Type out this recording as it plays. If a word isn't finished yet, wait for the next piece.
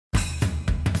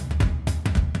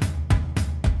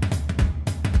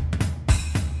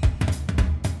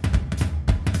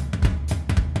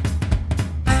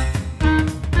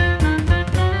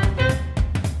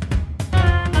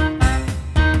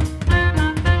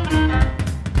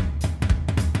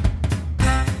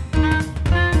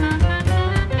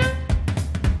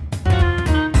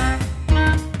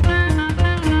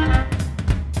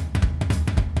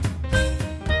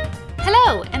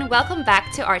welcome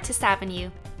back to Artist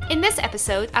Avenue. In this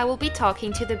episode, I will be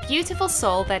talking to the beautiful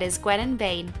soul that is Gwenan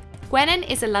Bain. Gwenan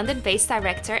is a London-based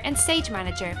director and stage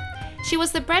manager. She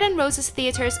was the Bread and Roses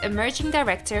Theatre's emerging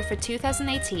director for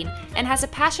 2018 and has a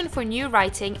passion for new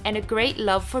writing and a great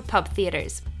love for pub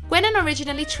theatres. Gwenan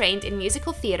originally trained in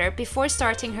musical theatre before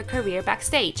starting her career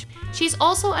backstage. She's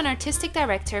also an artistic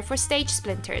director for Stage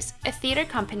Splinters, a theatre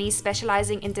company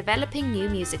specialising in developing new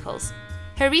musicals.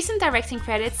 Her recent directing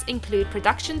credits include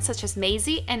productions such as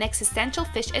Maisie and Existential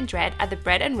Fish and Dread at the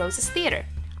Bread and Roses Theatre.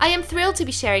 I am thrilled to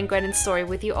be sharing Gwenan's story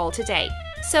with you all today.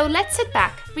 So let's sit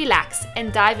back, relax,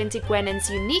 and dive into Gwenan's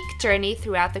unique journey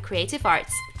throughout the creative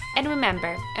arts. And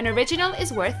remember, an original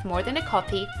is worth more than a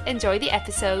copy. Enjoy the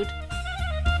episode.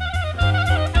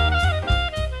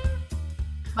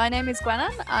 My name is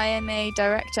Gwenan. I am a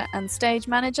director and stage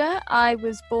manager. I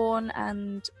was born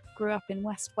and grew up in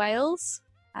West Wales,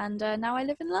 and now I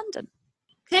live in London.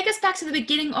 Take us back to the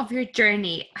beginning of your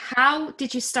journey. How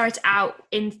did you start out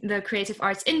in the creative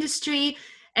arts industry,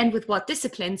 and with what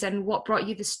disciplines, and what brought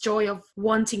you this joy of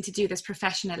wanting to do this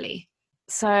professionally?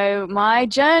 So my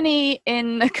journey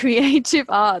in the creative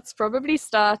arts probably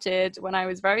started when I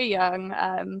was very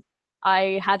young.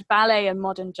 I had ballet and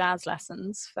modern jazz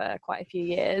lessons for quite a few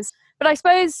years. But I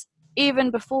suppose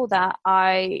even before that,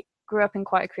 I grew up in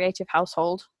quite a creative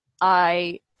household.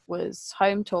 I was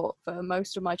home taught for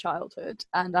most of my childhood,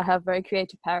 and I have very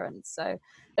creative parents. So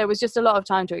there was just a lot of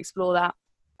time to explore that.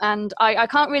 And I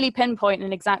can't really pinpoint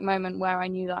an exact moment where I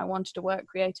knew that I wanted to work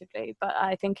creatively, but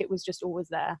I think it was just always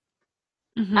there.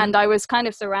 Mm-hmm. And I was kind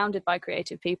of surrounded by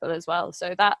creative people as well.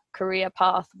 So that career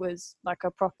path was like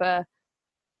a proper,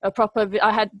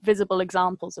 I had visible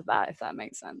examples of that, if that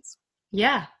makes sense.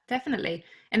 Yeah, definitely.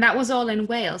 And that was all in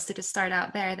Wales. Did it start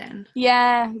out there then?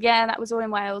 Yeah, that was all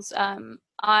in Wales.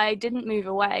 I didn't move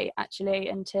away actually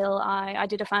until I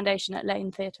did a foundation at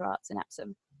Lane Theatre Arts in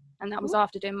Epsom. And that was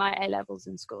after doing my A-levels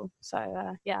in school. So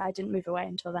I didn't move away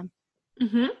until then.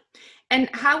 Mm-hmm. And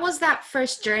how was that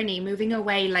first journey moving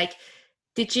away? Like,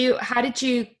 how did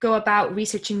you go about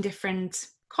researching different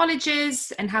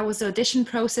colleges, and how was the audition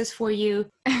process for you?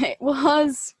 It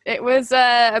was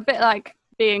a bit like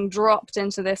being dropped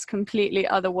into this completely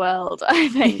other world, I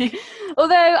think.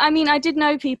 Although, I mean, I did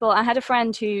know people. I had a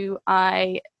friend who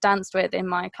I danced with in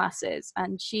my classes,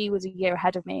 and she was a year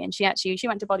ahead of me, and she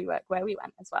went to Bodywork where we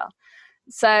went as well.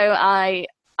 So I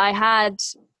had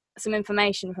some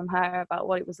information from her about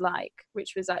what it was like,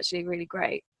 which was actually really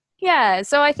great. Yeah,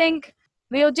 so I think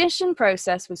the audition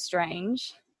process was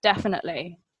strange,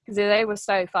 definitely, because they were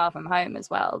so far from home as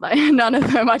well. Like, none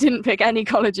of them, I didn't pick any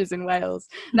colleges in Wales.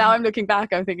 Now I'm looking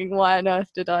back, I'm thinking, why on earth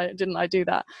didn't I do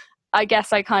that? I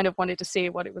guess I kind of wanted to see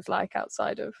what it was like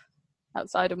outside of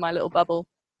my little bubble.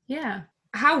 Yeah.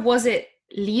 How was it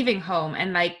leaving home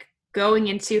and like going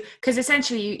into, because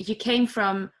essentially you came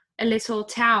from a little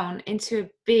town into a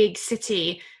big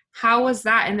city. How was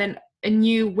that? And then a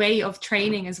new way of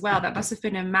training as well. That must have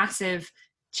been a massive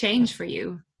change for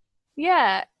you.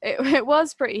 Yeah, it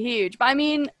was pretty huge. But I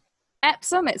mean,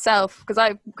 Epsom itself,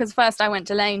 because first I went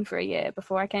to Lane for a year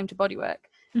before I came to Bodywork.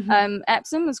 Mm-hmm.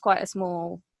 Epsom was quite a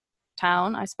small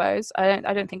town, I suppose. I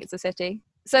don't think it's a city.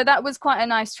 So that was quite a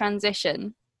nice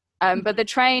transition. But the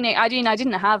training, I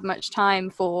didn't have much time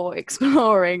for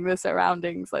exploring the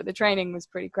surroundings. Like, the training was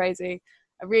pretty crazy,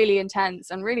 really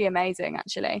intense and really amazing,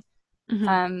 actually.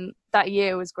 Mm-hmm. That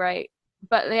year was great.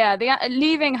 But yeah,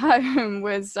 leaving home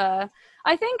was,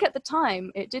 I think at the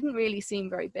time, it didn't really seem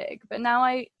very big. But now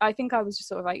I think I was just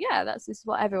sort of like, yeah, this is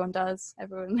what everyone does.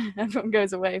 Everyone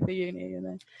goes away for uni, you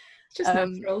know. Just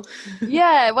natural.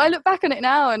 Yeah, well, I look back on it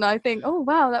now and I think, oh,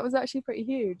 wow, that was actually pretty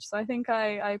huge. So I think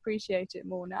I appreciate it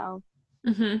more now.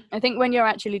 Mm-hmm. I think when you're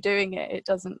actually doing it, it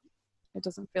doesn't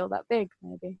feel that big,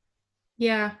 maybe.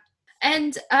 Yeah.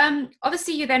 And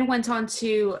obviously you then went on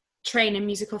to train in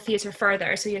musical theatre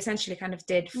further. So you essentially kind of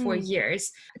did 4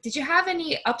 years. Did you have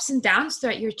any ups and downs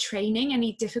throughout your training,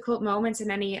 any difficult moments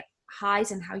and any highs,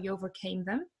 and how you overcame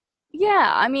them?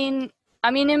 Yeah, I mean,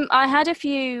 I had a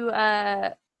few,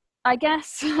 I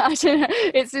guess, I don't know.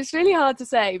 It's really hard to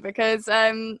say because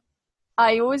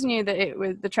I always knew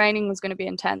that the training was going to be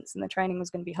intense and the training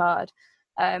was going to be hard.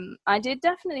 I did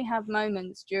definitely have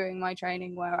moments during my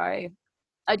training where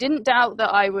I didn't doubt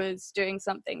that I was doing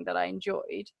something that I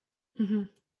enjoyed.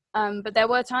 Mm-hmm. But there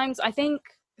were times, I think,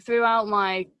 throughout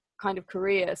my kind of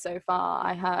career so far,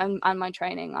 and my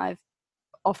training, I've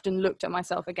often looked at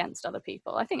myself against other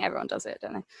people. I think everyone does it,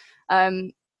 don't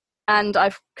they? And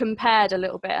I've compared a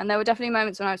little bit. And there were definitely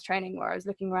moments when I was training where I was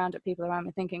looking around at people around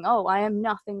me thinking, oh, I am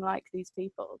nothing like these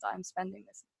people that I'm spending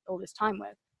all this time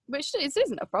with. which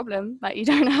isn't a problem. Like, you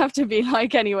don't have to be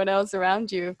like anyone else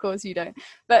around you. Of course you don't.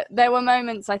 But there were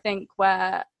moments, I think,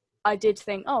 where I did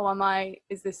think, oh,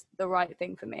 is this the right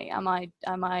thing for me?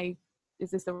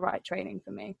 Is this the right training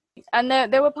for me? And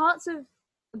there were parts of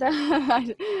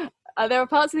there were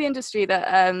parts of the industry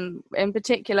that, in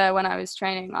particular, when I was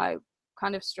training, I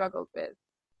kind of struggled with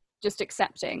just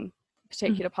accepting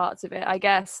particular parts of it. I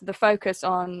guess the focus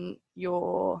on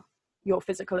your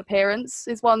physical appearance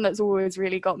is one that's always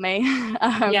really got me.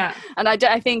 And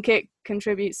I think it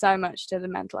contributes so much to the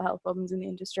mental health problems in the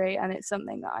industry, and it's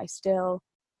something that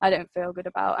I don't feel good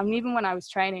about. I mean, even when I was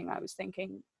training, I was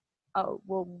thinking, oh,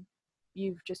 well,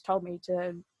 you've just told me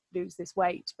to lose this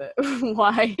weight, but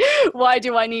why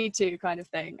do I need to, kind of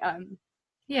thing.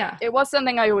 It was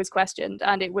something I always questioned,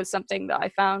 and it was something that I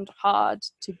found hard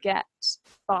to get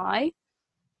by.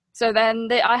 So then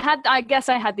I guess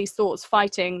I had these thoughts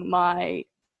fighting the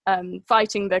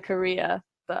career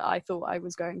that I thought I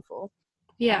was going for.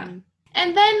 And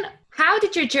then how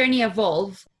did your journey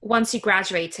evolve once you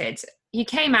graduated? You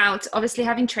came out, obviously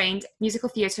having trained musical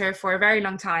theatre for a very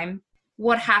long time.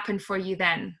 What happened for you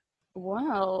then?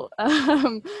 Well,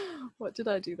 what did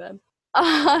I do then?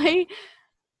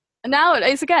 Now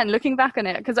it's, again, looking back on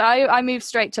it, because I moved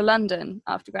straight to London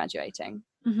after graduating.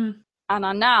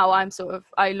 And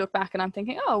I look back and I'm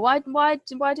thinking, oh, why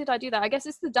did I do that? I guess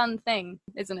it's the done thing,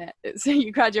 isn't it? It's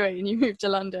you graduate and you move to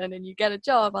London and you get a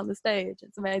job on the stage.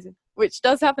 It's amazing, which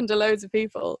does happen to loads of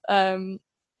people. And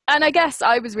I guess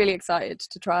I was really excited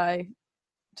to try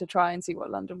and see what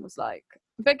London was like.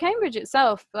 But Cambridge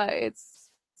itself,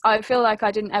 I feel like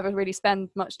I didn't ever really spend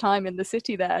much time in the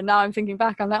city there. And now I'm thinking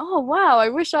back, I'm like, oh wow, I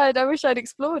wish I'd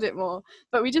explored it more.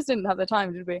 But we just didn't have the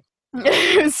time, did we?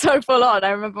 It was so full on.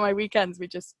 I remember my weekends, we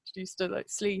just used to like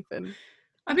sleep and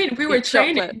we were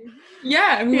training. We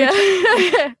were training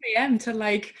 6 a.m. to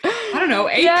 8 p.m.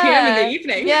 in the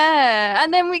evening.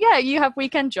 And then you have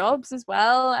weekend jobs as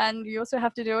well, and you also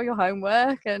have to do all your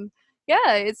homework, and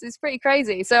it's pretty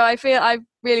crazy. So I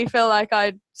really feel like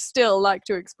I'd still like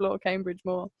to explore Cambridge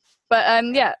more. But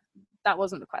that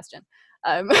wasn't the question.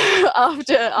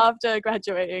 After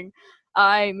graduating,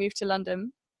 I moved to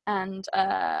London. And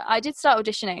I did start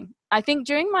auditioning. I think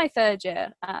during my 3rd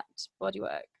year at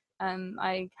Bodywork,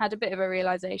 I had a bit of a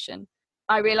realization.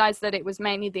 I realized that it was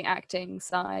mainly the acting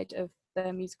side of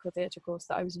the musical theatre course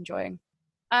that I was enjoying.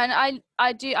 And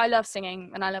I love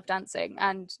singing and I love dancing.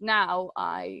 And now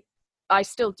I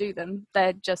still do them.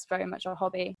 They're just very much a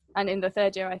hobby. And in the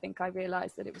 3rd year, I think I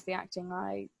realized that it was the acting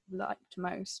I liked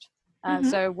most.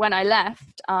 So when I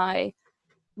left, I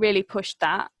really pushed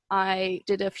that. I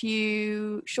did a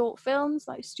few short films,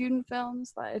 like student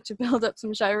films, to build up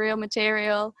some showreel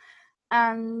material.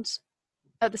 And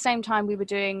at the same time, we were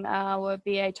doing our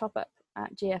BA top-up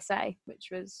at GSA,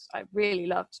 I really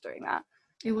loved doing that.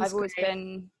 I've always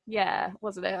been,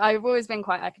 wasn't it? I've always been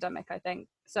quite academic, I think.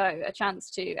 So a chance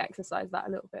to exercise that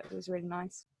a little bit was really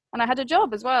nice. And I had a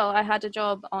job as well. I had a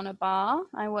job on a bar.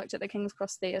 I worked at the King's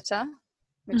Cross Theatre,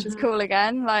 which is cool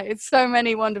again. It's so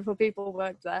many wonderful people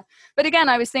worked there. But again,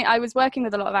 I was working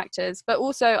with a lot of actors, but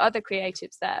also other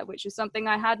creatives there, which is something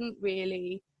I hadn't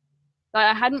really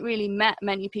met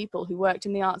many people who worked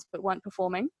in the arts but weren't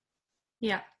performing.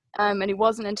 And it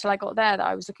wasn't until I got there that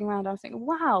I was looking around, I was thinking,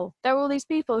 wow, there are all these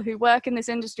people who work in this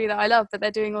industry that I love, but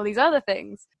they're doing all these other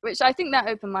things, which I think that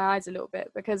opened my eyes a little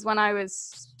bit, because when I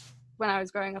was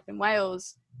growing up in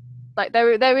Wales, there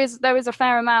is a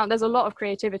fair amount, there's a lot of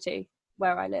creativity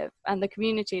where I live, and the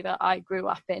community that I grew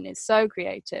up in is so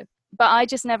creative. But I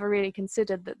just never really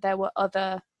considered that there were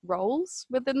other roles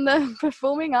within the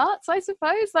performing arts, I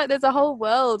suppose. There's a whole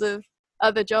world of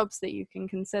other jobs that you can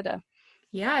consider.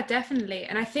 Yeah, definitely.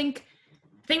 And I think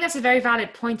that's a very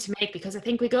valid point to make, because I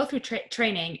think we go through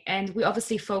training and we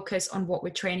obviously focus on what we're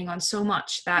training on so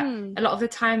much that a lot of the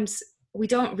times we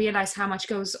don't realize how much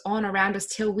goes on around us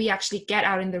till we actually get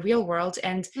out in the real world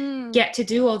and get to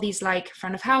do all these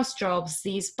front of house jobs,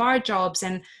 these bar jobs.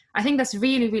 And I think that's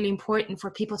really, really important for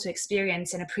people to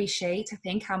experience and appreciate, I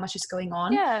think, how much is going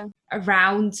on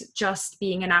around just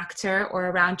being an actor or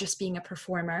around just being a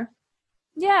performer.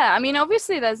 Yeah, I mean,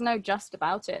 obviously there's no just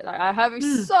about it. I have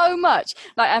so much.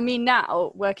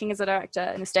 Now working as a director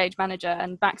and a stage manager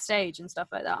and backstage and stuff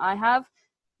like that, I have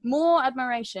more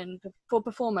admiration for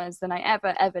performers than I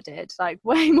ever did.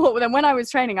 Way more than when I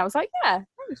was training. I was like, I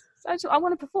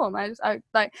want to perform. And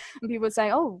people would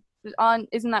say, oh,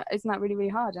 isn't that really, really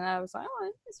hard? And I was like,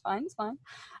 oh, it's fine.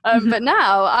 But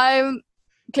now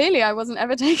I wasn't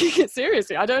ever taking it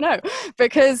seriously. I don't know,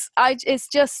 because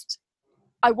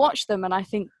I watch them and I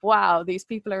think, wow, these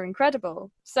people are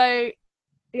incredible. So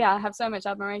yeah, I have so much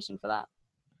admiration for that.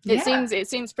 It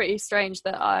seems pretty strange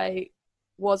that I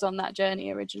was on that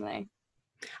journey originally.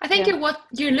 I think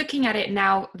you're looking at it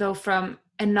now though from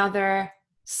another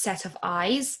set of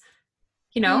eyes,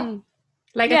 you know?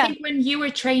 Like, I think when you were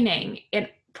training,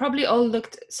 it probably all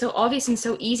looked so obvious and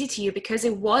so easy to you because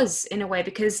it was, in a way,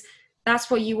 because that's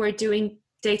what you were doing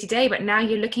day to day. But now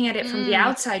you're looking at it from the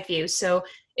outside view. So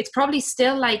it's probably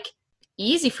still like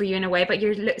easy for you in a way, but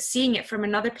you're seeing it from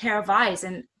another pair of eyes.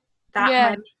 And that might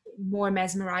make it more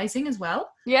mesmerizing as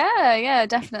well. Yeah,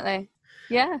 definitely.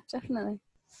 Yeah, definitely.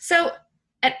 So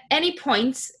at any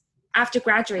point after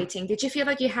graduating, did you feel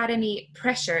like you had any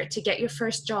pressure to get your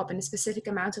first job in a specific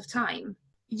amount of time?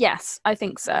 Yes, I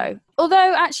think so.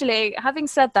 Although, actually, having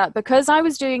said that, because I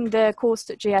was doing the course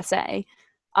at GSA,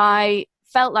 I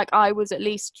felt like I was at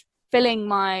least filling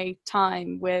my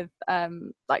time with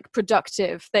like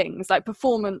productive things, like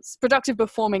productive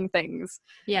performing things.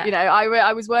 Yeah. You know,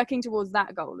 I was working towards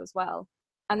that goal as well.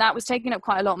 And that was taking up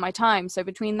quite a lot of my time. So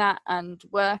between that and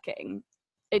working,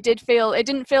 it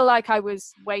didn't feel like I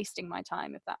was wasting my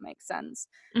time, if that makes sense.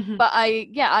 Mm-hmm. But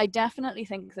I definitely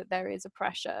think that there is a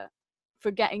pressure for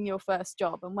getting your first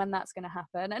job and when that's going to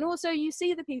happen. And also you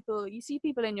see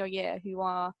people in your year who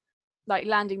are like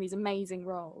landing these amazing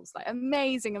roles, like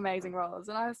amazing roles.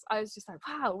 And I was just like,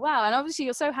 wow. And obviously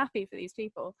you're so happy for these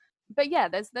people. But yeah,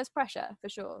 there's pressure for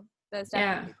sure. There's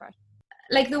definitely pressure.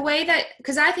 Like the way that,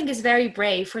 because I think it's very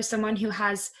brave for someone who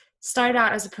has started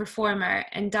out as a performer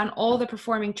and done all the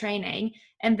performing training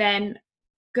and then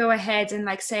go ahead and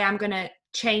like say, I'm going to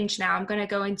change now, I'm going to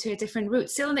go into a different route,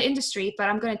 still in the industry, but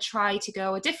I'm going to try to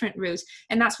go a different route.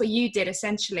 And that's what you did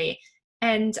essentially.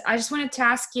 And I just wanted to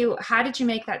ask you, how did you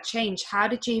make that change? How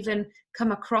did you even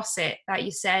come across it that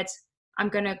you said, I'm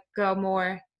going to go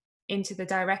more into the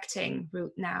directing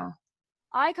route now?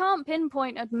 I can't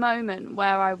pinpoint a moment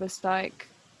where I was like,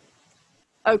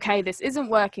 okay, this isn't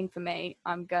working for me.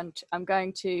 I'm going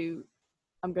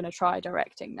to try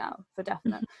directing now for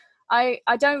definite. I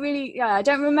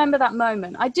don't remember that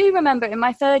moment. I do remember in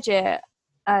my third year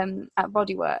at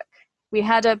Bodywork, we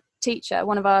had a teacher,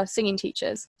 one of our singing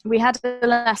teachers. We had a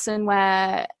lesson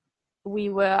where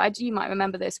you might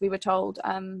remember this, we were told,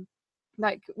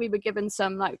 like we were given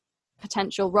some like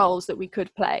potential roles that we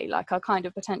could play, like our kind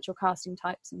of potential casting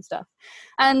types and stuff.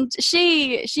 And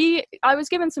I was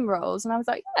given some roles and I was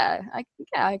like,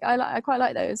 I quite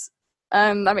like those.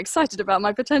 I'm excited about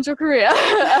my potential career.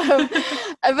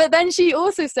 But then she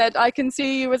also said, I can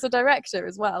see you as a director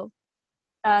as well.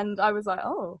 And I was like,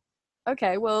 oh,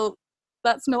 okay, well,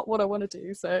 that's not what I want to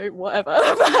do, so whatever.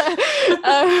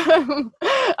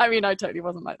 I mean, I totally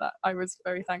wasn't like that. I was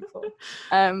very thankful.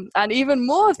 And even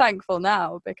more thankful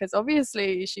now, because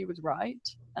obviously she was right,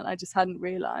 and I just hadn't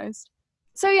realised.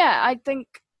 So yeah, I think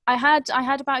I had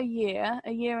about a year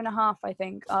and a half, I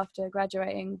think, after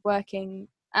graduating, working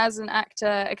as an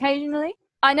actor occasionally.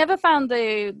 I never found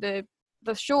the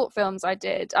short films I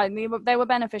did, they were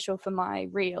beneficial for my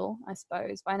reel, I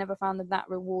suppose, but I never found them that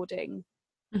rewarding,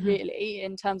 really,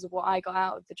 in terms of what I got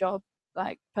out of the job,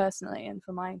 like personally, and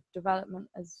for my development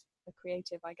as a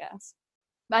creative, I guess.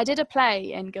 But I did a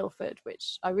play in Guildford,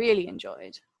 which I really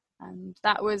enjoyed. And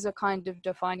that was a kind of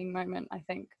defining moment, I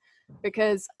think,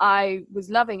 because I was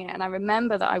loving it, and I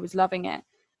remember that I was loving it.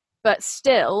 But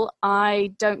still,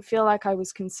 I don't feel like I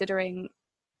was considering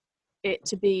it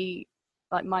to be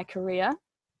like my career.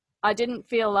 I didn't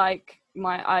feel like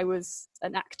I was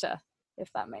an actor,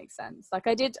 if that makes sense. Like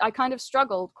I kind of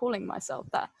struggled calling myself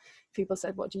that. People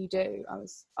said, what do you do?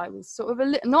 I was sort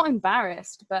of not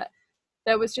embarrassed, but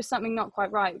there was just something not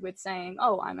quite right with saying,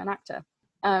 oh, I'm an actor.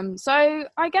 So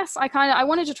I guess I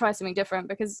wanted to try something different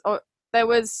because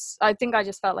I think I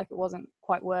just felt like it wasn't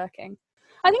quite working.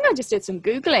 I think I just did some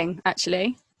Googling,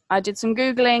 actually. I did some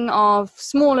Googling of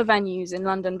smaller venues in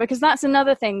London, because that's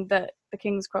another thing that the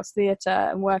King's Cross Theatre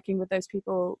and working with those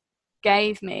people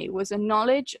gave me, was a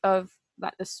knowledge of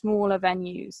like the smaller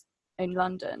venues in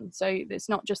London. So it's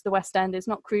not just the West End, it's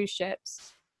not cruise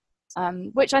ships,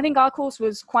 which I think our course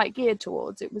was quite geared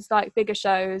towards. It was like bigger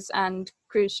shows and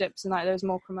cruise ships and like those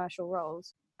more commercial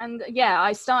roles. And yeah,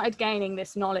 I started gaining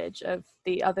this knowledge of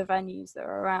the other venues that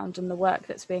are around and the work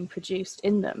that's being produced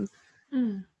in them.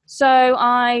 So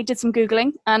I did some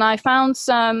Googling and I found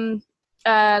some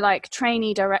like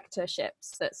trainee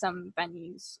directorships that some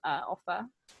venues offer.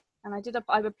 And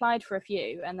I've applied for a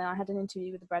few, and then I had an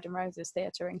interview with the Bread and Roses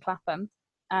Theatre in Clapham,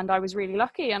 and I was really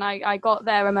lucky, and I got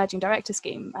their emerging director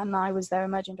scheme, and I was their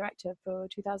emerging director for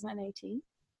 2018.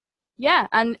 Yeah,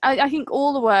 and I think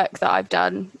all the work that I've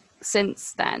done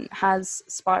since then has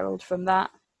spiraled from that.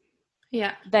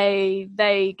 Yeah.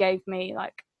 They gave me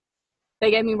like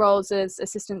they gave me roles as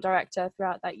assistant director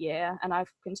throughout that year, and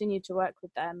I've continued to work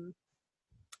with them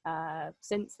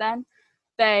since then.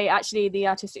 They actually, the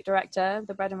artistic director of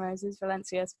the Bread and Roses,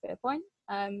 Valencia Spearpoint,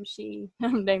 she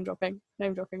name dropping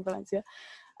Valencia.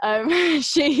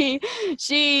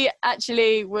 She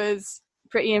actually was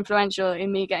pretty influential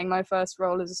in me getting my first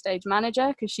role as a stage manager,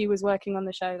 because she was working on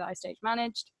the show that I stage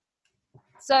managed.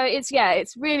 So it's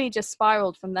really just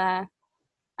spiraled from there,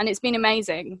 and it's been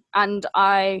amazing. And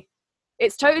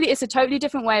it's a totally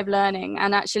different way of learning,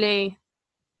 and actually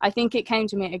I think it came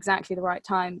to me at exactly the right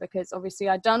time, because obviously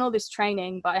I'd done all this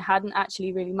training, but I hadn't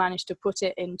actually really managed to put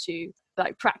it into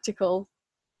like practical,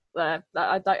 I'd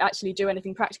like actually do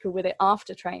anything practical with it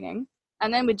after training.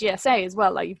 And then with GSA as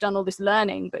well, like you've done all this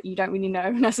learning, but you don't really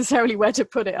know necessarily where to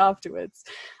put it afterwards.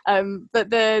 But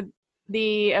the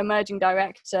emerging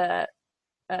director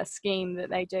scheme that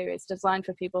they do, it's designed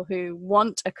for people who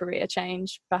want a career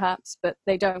change perhaps, but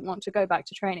they don't want to go back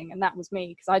to training. And that was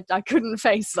me, because I couldn't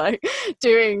face like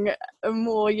doing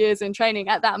more years in training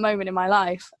at that moment in my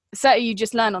life. So you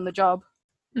just learn on the job.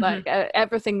 Like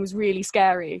everything was really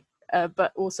scary,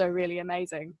 but also really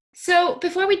amazing. So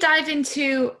before we dive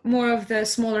into more of the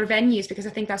smaller venues, because I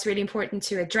think that's really important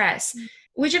to address,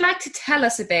 would you like to tell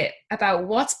us a bit about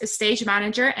what a stage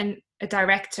manager and a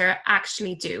director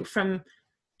actually do from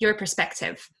your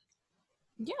perspective?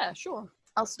 Yeah, sure.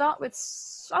 I'll start with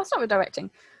directing.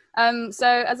 So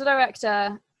as a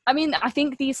director, I mean, I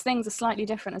think these things are slightly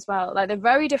different as well. Like they're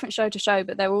very different show to show,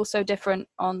 but they're also different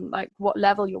on like what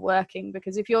level you're working.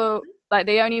 Because if you're like,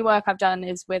 the only work I've done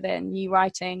is within new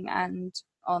writing and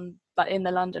on like in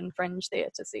the London Fringe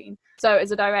theatre scene. So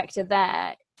as a director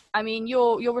there, I mean,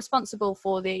 you're responsible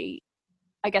for the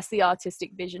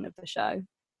artistic vision of the show.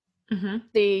 Mm-hmm.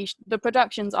 The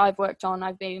productions I've worked on,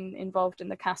 I've been involved in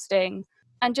the casting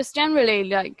and just generally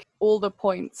like all the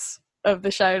points of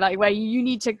the show, like where you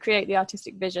need to create the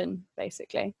artistic vision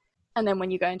basically. And then when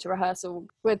you go into rehearsal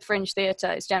with Fringe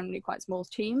theatre, it's generally quite small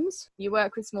teams. You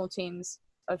work with small teams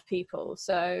of people,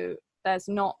 so there's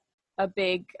not a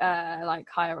big like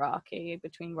hierarchy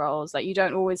between roles. Like you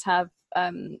don't always have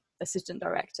assistant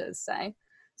directors, say.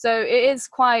 So it is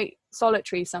quite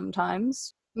solitary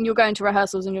sometimes. You'll go into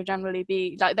rehearsals and you'll generally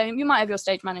be like, then you might have your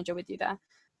stage manager with you there.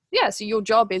 Yeah, so your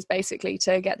job is basically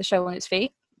to get the show on its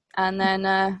feet and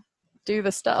then do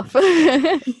the stuff.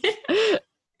 And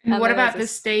what about the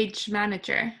stage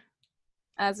manager?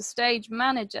 As a stage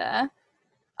manager,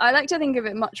 I like to think of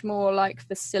it much more like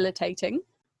facilitating.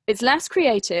 It's less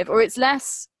creative, or it's a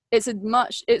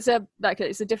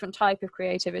different type of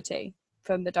creativity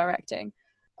from the directing.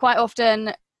 Quite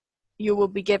often you will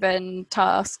be given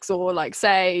tasks, or like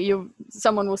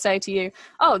someone will say to you,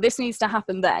 oh, this needs to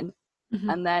happen then. Mm-hmm.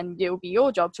 And then it'll be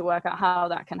your job to work out how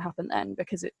that can happen then,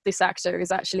 because this actor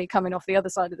is actually coming off the other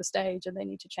side of the stage and they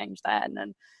need to change then,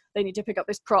 and they need to pick up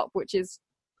this prop which is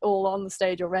all on the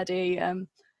stage already,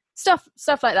 stuff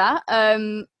like that.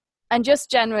 And just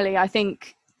generally, I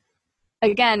think,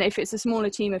 again, if it's a smaller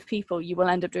team of people, you will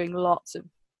end up doing lots of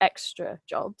extra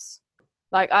jobs.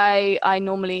 Like I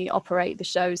normally operate the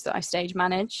shows that I stage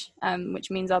manage,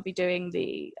 which means I'll be doing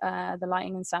the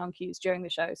lighting and sound cues during the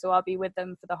show. So I'll be with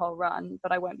them for the whole run,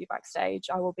 but I won't be backstage.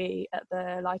 I will be at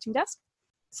the lighting desk.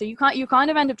 So you kind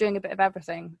of end up doing a bit of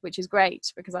everything, which is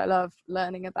great because I love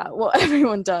learning about what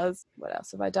everyone does. What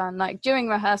else have I done? Like during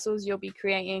rehearsals, you'll be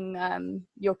creating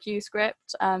your cue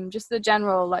script, just the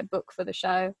general like book for the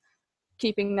show,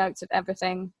 keeping notes of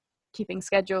everything, keeping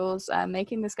schedules,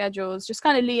 making the schedules, just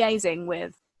kind of liaising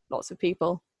with lots of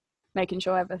people, making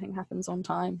sure everything happens on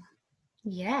time.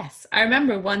 Yes. I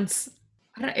remember once,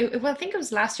 I think it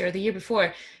was last year or the year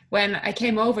before, when I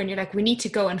came over and you're like, we need to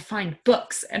go and find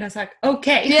books. And I was like,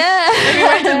 okay. Yeah. And we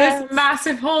went in this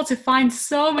massive hall to find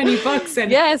so many books. And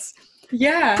yes.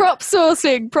 Yeah. Prop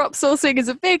sourcing is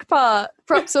a big part.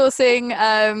 Prop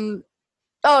sourcing,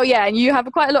 oh yeah, and you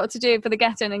have quite a lot to do for the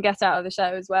get in and get out of the show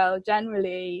as well.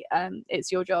 Generally,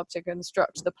 it's your job to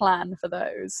construct the plan for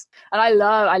those. And I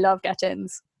love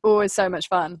get-ins. Always so much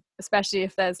fun, especially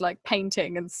if there's like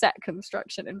painting and set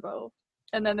construction involved.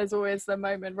 And then there's always the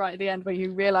moment right at the end where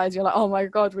you realise you're like, oh my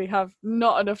God, we have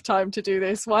not enough time to do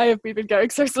this. Why have we been going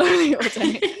so slowly all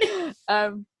day?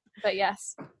 But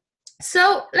yes.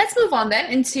 So let's move on then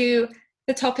into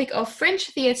the topic of Fringe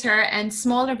theatre and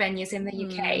smaller venues in the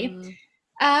UK.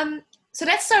 So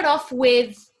let's start off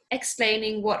with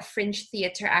explaining what Fringe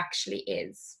theatre actually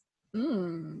is.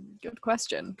 Good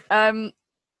question.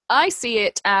 I see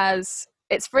it as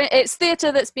it's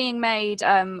theatre that's being made,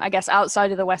 I guess,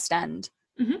 outside of the West End.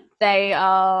 Mm-hmm. They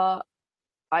are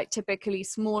like typically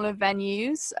smaller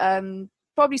venues,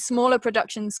 probably smaller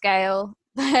production scale,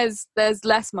 there's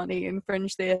less money in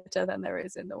fringe theatre than there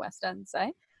is in the West End,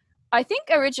 say. I think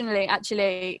originally,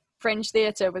 actually, fringe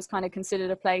theatre was kind of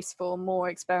considered a place for more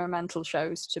experimental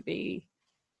shows to be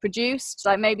produced,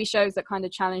 like maybe shows that kind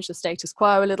of challenge the status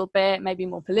quo a little bit, maybe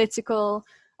more political,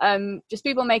 just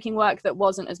people making work that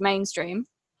wasn't as mainstream.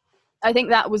 I think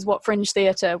that was what fringe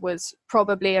theatre was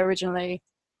probably originally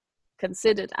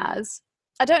considered as.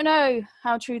 I don't know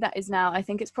how true that is now. I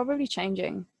think it's probably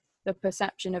changing the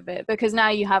perception of it, because now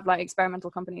you have like experimental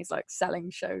companies like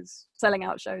selling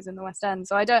out shows in the West End.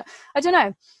 So I don't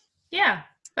know. Yeah,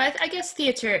 but I guess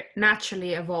theatre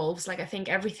naturally evolves. Like I think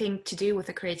everything to do with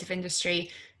the creative industry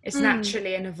is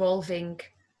naturally an evolving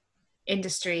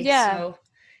industry. Yeah, so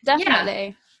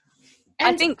definitely. Yeah.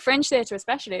 I think fringe theatre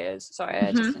especially is. Sorry,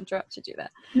 I just interrupted you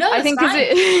there. No, I think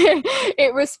because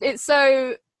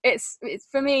it's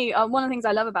for me, one of the things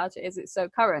I love about it is it's so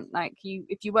current. Like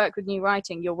if you work with new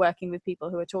writing, you're working with people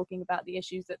who are talking about the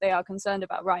issues that they are concerned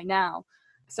about right now.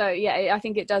 So yeah, I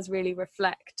think it does really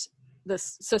reflect the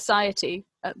society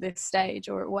at this stage,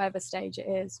 or at whatever stage it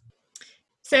is.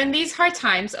 So in these hard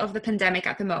times of the pandemic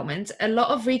at the moment, a lot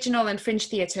of regional and fringe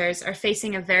theatres are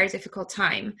facing a very difficult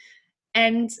time.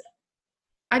 And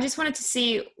I just wanted to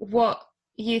see what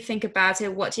you think about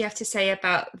it. What do you have to say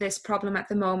about this problem at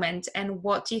the moment? And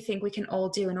what do you think we can all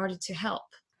do in order to help?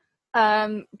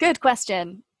 Good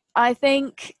question. I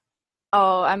think,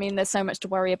 there's so much to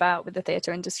worry about with the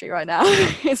theatre industry right now,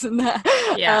 isn't there?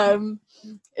 Yeah.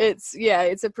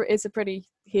 It's a pretty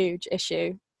huge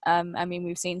issue.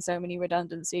 We've seen so many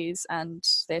redundancies and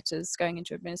theatres going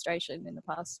into administration in the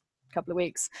past couple of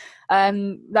weeks.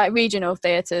 Like regional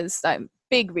theatres, like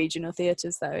big regional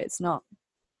theatres, though, it's not.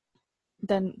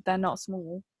 They're not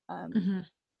small, and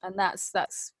that's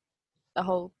the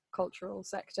whole cultural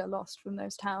sector lost from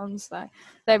those towns.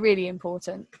 They're really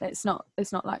important. It's not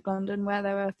like London where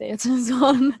there are theatres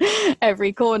on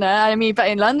every corner. But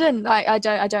in London, I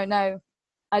don't know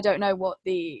what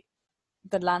the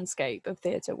landscape of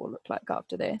theatre will look like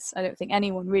after this. I don't think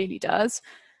anyone really does.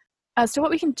 As to what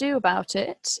we can do about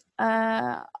it,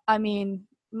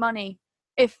 money.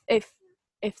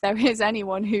 If there is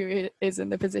anyone who is in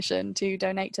the position to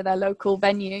donate to their local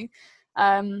venue,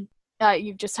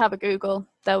 you just have a Google.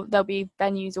 There'll be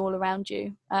venues all around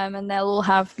you, and they'll all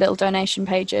have little donation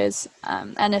pages.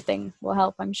 Anything will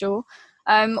help, I'm sure.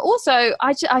 Also,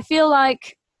 I feel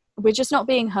like we're just not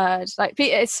being heard. Like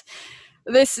it's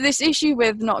this issue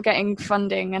with not getting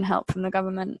funding and help from the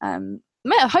government.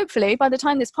 Hopefully, by the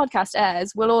time this podcast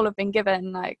airs, we'll all have been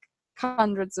given like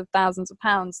hundreds of thousands of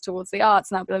pounds towards the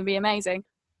arts, and that will be amazing.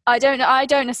 I don't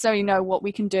necessarily know what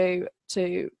we can do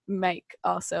to make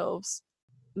ourselves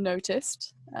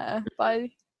noticed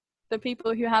by the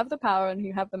people who have the power and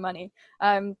who have the money,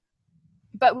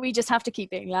 but we just have to keep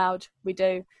being loud. We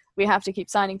have to keep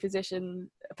signing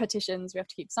petitions. We have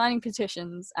to keep signing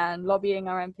petitions and lobbying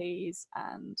our MPs,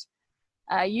 and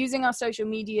using our social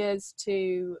medias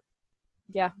to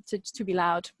be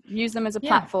loud. Use them as a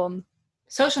platform.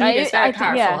 Social media is very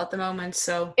powerful at the moment,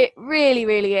 so it really,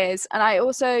 really is. And it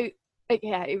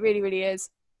really, really is.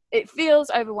 It feels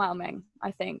overwhelming,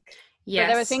 I think. Yes.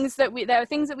 But there are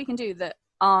things that we can do that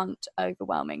aren't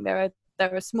overwhelming. There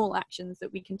are small actions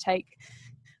that we can take,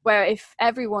 where if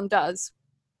everyone does,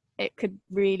 it could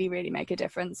really, really make a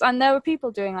difference. And there are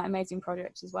people doing like amazing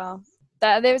projects as well.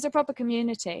 There is a proper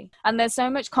community, and there's so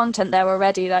much content there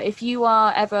already that if you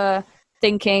are ever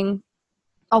thinking,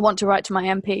 I want to write to my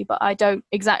MP, but I don't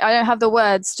have the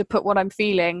words to put what I'm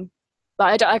feeling.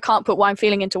 Like I can't put what I'm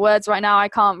feeling into words right now. I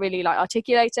can't really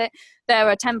articulate it. There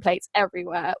are templates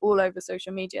everywhere, all over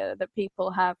social media, that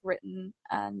people have written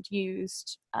and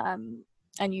used, and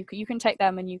you can take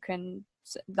them and you can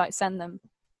send them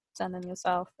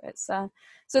yourself. It's so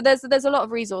there's a lot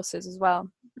of resources as well.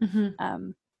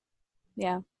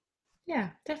 Yeah,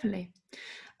 definitely.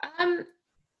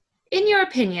 In your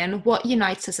opinion, what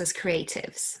unites us as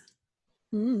creatives?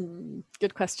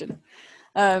 Good question.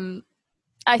 I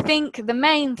think the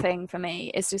main thing for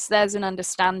me is just there's an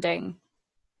understanding.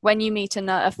 When you meet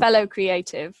a fellow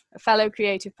creative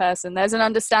person, there's an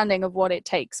understanding of what it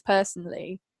takes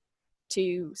personally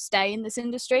to stay in this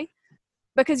industry.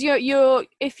 Because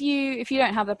if you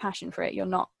don't have the passion for it, you're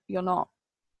not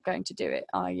going to do it,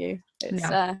 are you?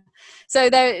 So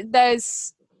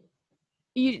there's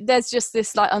just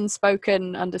this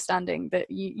unspoken understanding that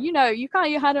you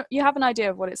have an idea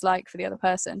of what it's like for the other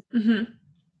person.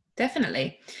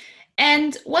 Definitely.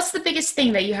 And what's the biggest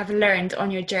thing that you have learned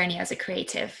on your journey as a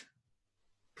creative?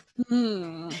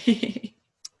 I'm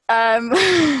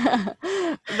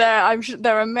sure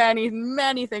there are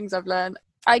many things I've learned.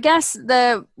 I guess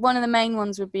one of the main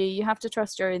ones would be you have to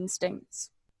trust your instincts.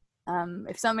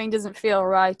 If something doesn't feel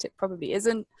right, it probably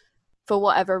isn't, for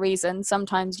whatever reason.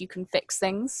 Sometimes you can fix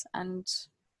things, and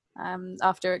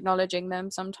after acknowledging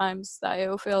them, sometimes they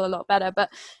will feel a lot better.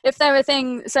 But if there are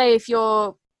things, say if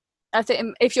you're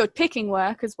picking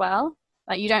work as well,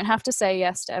 like you don't have to say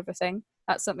yes to everything.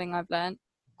 That's something I've learned,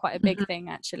 quite a big thing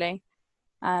actually.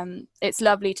 It's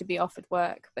lovely to be offered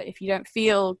work, but if you don't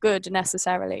feel good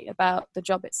necessarily about the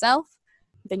job itself,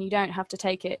 then you don't have to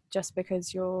take it just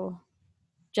because you're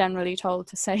generally told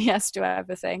to say yes to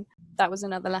everything. That was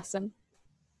another lesson.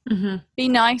 Be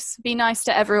nice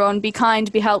to everyone, be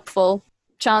kind, be helpful.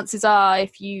 Chances are,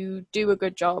 if you do a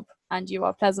good job and you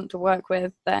are pleasant to work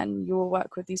with, then you will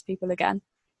work with these people again,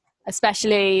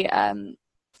 especially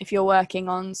if you're working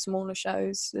on smaller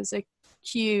shows. There's a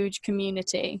huge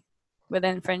community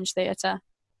within Fringe Theatre.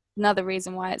 Another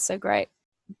reason why it's so great.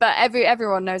 But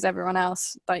everyone knows everyone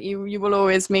else. Like you will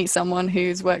always meet someone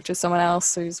who's worked with someone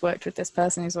else, who's worked with this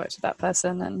person, who's worked with that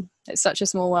person, and it's such a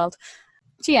small world.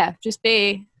 So yeah, just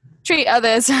treat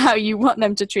others how you want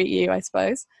them to treat you, I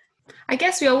suppose. I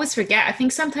guess we always forget. I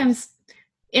think sometimes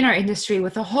in our industry,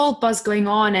 with the whole buzz going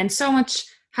on and so much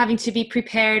having to be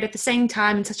prepared at the same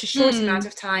time in such a short amount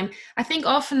of time, I think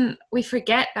often we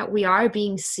forget that we are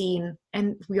being seen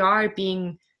and we are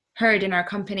being heard in our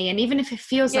company. And even if it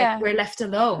feels like we're left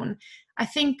alone, I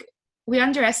think we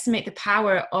underestimate the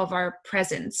power of our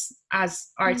presence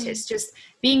as artists. Just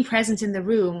being present in the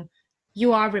room,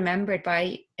 you are remembered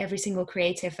by every single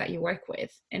creative that you work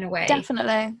with, in a way.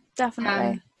 Definitely. So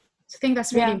I think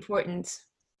that's really important.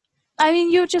 I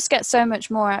mean, you'll just get so much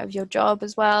more out of your job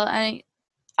as well. And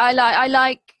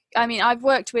I mean, I've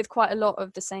worked with quite a lot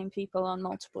of the same people on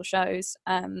multiple shows.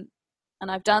 And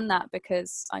I've done that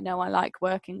because I know I like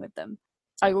working with them.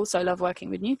 I also love working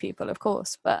with new people, of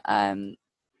course. But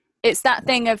it's that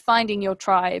thing of finding your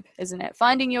tribe, isn't it?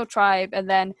 Finding your tribe and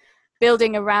then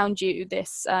building around you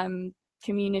this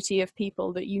community of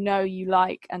people that you know you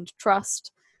like and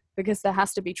trust, because there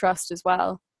has to be trust as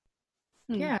well.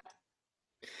 Yeah.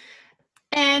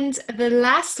 And the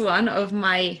last one of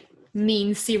my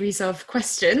mean series of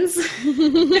questions.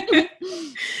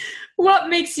 What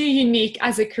makes you unique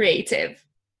as a creative?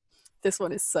 This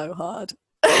one is so hard.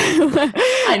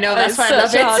 I know, that's why I love it.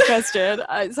 It's such a hard question.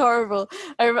 It's horrible.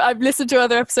 I've listened to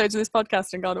other episodes of this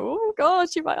podcast and gone, oh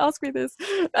God, she might ask me this.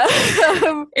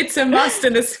 It's a must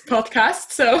in this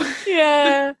podcast, so.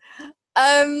 Yeah.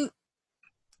 Oh,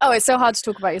 it's so hard to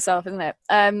talk about yourself, isn't it?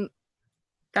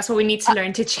 That's what we need to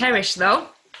learn to cherish, though.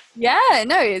 Yeah,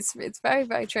 no, it's very,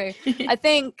 very true. I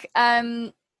think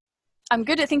I'm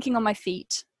good at thinking on my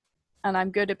feet, and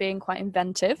I'm good at being quite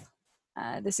inventive.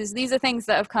 These are things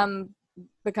that have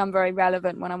become very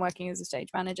relevant when I'm working as a stage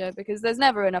manager, because there's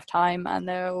never enough time and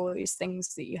there are all these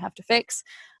things that you have to fix.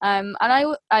 And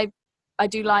I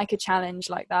do like a challenge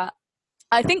like that.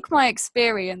 I think my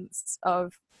experience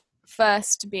of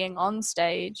first being on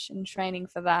stage and training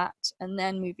for that, and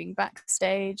then moving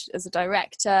backstage as a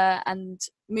director and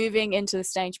moving into the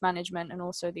stage management and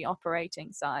also the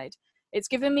operating side, it's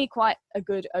given me quite a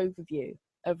good overview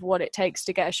of what it takes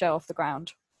to get a show off the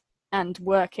ground and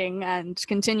working and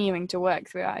continuing to work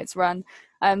throughout its run.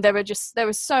 There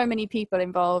were so many people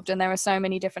involved, and there are so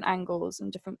many different angles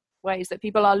and different ways that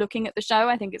people are looking at the show.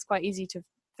 I think it's quite easy to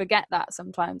forget that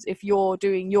sometimes if you're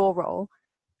doing your role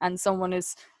and someone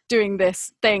is doing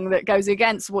this thing that goes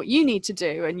against what you need to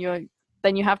do, and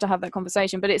then you have to have that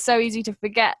conversation. But it's so easy to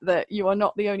forget that you are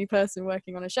not the only person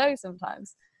working on a show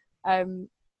sometimes.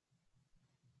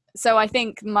 So I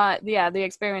think the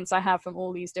experience I have from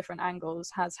all these different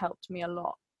angles has helped me a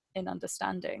lot in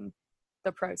understanding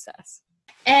the process.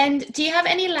 And do you have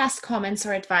any last comments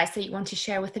or advice that you want to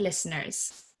share with the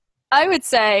listeners? I would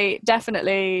say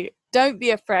definitely don't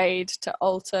be afraid to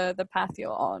alter the path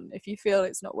you're on if you feel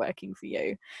it's not working for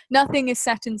you. Nothing is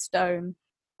set in stone,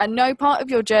 and no part of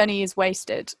your journey is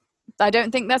wasted. I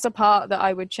don't think there's a part that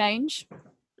I would change.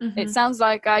 Mm-hmm. It sounds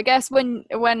like, I guess when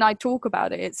I talk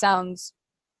about it sounds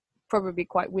probably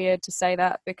quite weird to say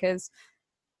that, because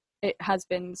it has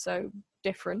been so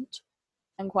different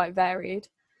and quite varied.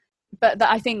 But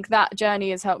I think that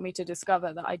journey has helped me to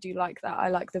discover that I do like that. I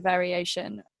like the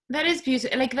variation. That is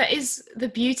beautiful. Like, that is the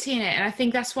beauty in it. And I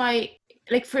think that's why,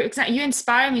 like, for example, you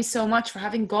inspire me so much for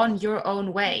having gone your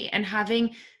own way and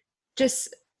having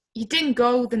just, you didn't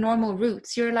go the normal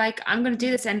routes. You're like, I'm going to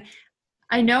do this. And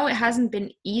I know it hasn't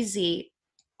been easy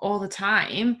all the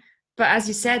time, but as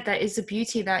you said, that is the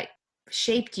beauty that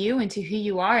shaped you into who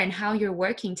you are and how you're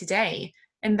working today.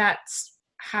 And that's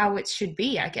how it should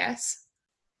be, I guess.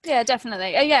 Yeah,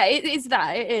 definitely. Yeah, it is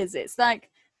that. It is. It's like,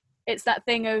 it's that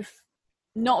thing of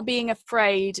not being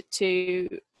afraid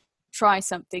to try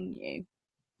something new.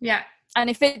 Yeah. And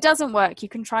if it doesn't work, you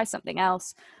can try something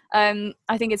else. I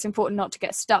think it's important not to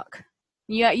get stuck.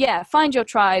 Yeah, find your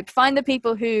tribe. Find the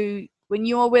people who, when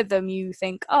you're with them, you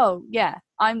think, oh, yeah,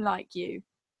 I'm like you.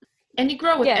 And you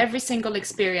grow with every single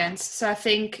experience. So I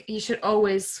think you should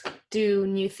always do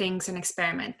new things and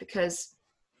experiment, because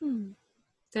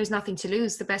there's nothing to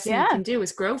lose. The best thing you can do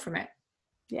is grow from it.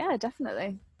 Yeah,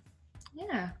 definitely.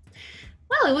 Yeah.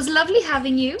 Well, it was lovely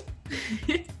having you.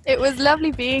 It was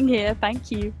lovely being here.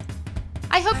 Thank you.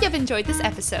 I hope you have enjoyed this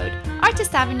episode.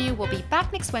 Artist Avenue will be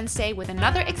back next Wednesday with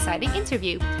another exciting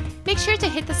interview. Make sure to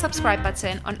hit the subscribe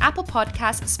button on Apple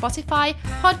Podcasts, Spotify,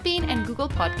 Podbean and Google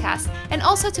Podcasts, and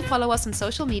also to follow us on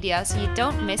social media so you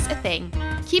don't miss a thing.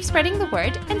 Keep spreading the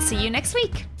word and see you next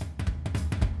week.